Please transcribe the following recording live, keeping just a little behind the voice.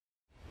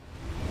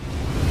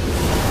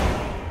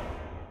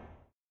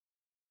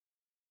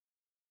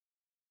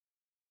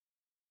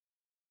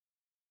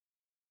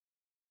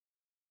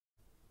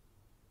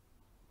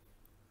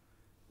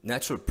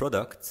Natural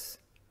products,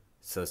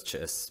 such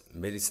as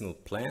medicinal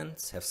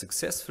plants, have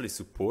successfully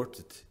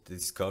supported the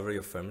discovery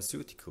of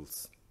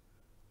pharmaceuticals.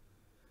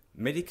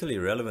 Medically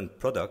relevant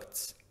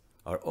products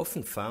are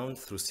often found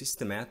through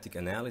systematic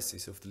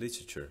analysis of the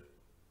literature.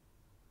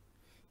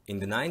 In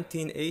the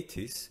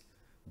 1980s,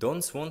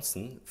 Don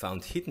Swanson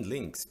found hidden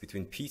links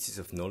between pieces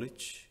of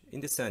knowledge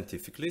in the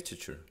scientific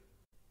literature.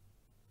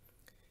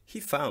 He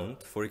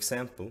found, for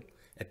example,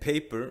 a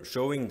paper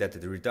showing that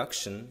the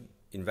reduction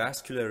in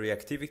vascular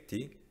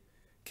reactivity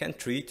can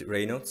treat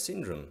Raynaud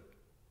syndrome.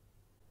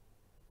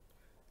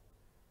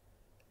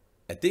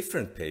 A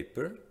different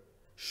paper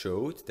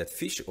showed that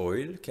fish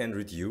oil can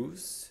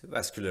reduce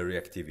vascular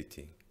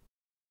reactivity.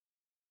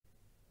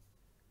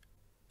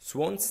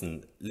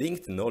 Swanson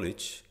linked the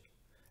knowledge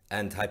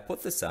and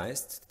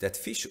hypothesized that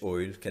fish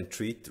oil can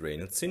treat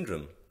Raynaud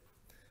syndrome.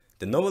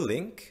 The novel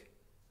link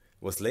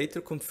was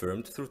later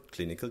confirmed through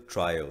clinical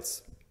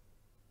trials.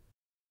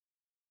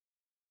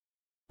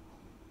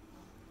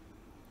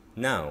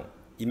 Now,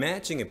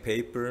 imagine a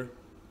paper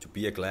to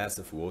be a glass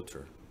of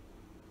water.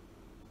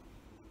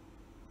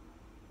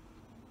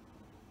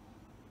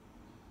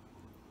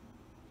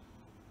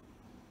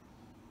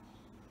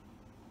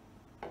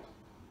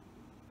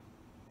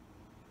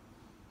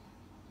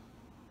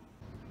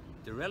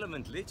 The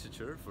relevant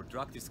literature for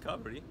drug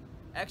discovery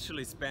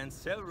actually spans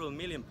several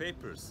million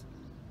papers.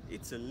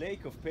 It's a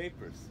lake of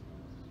papers.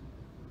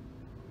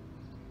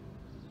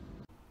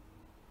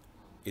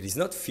 It is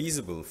not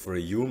feasible for a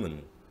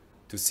human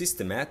to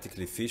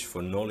systematically fish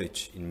for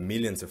knowledge in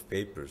millions of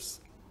papers.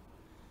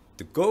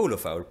 The goal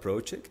of our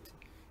project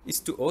is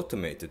to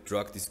automate the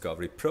drug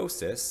discovery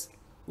process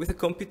with a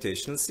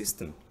computational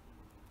system.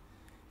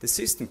 The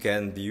system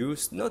can be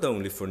used not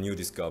only for new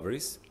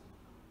discoveries,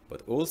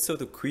 but also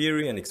to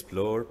query and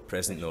explore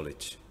present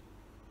knowledge.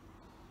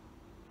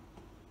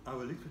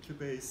 Our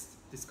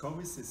literature-based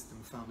discovery system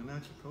found a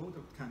natural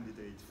product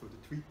candidate for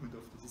the treatment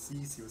of the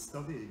disease you're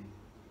studying.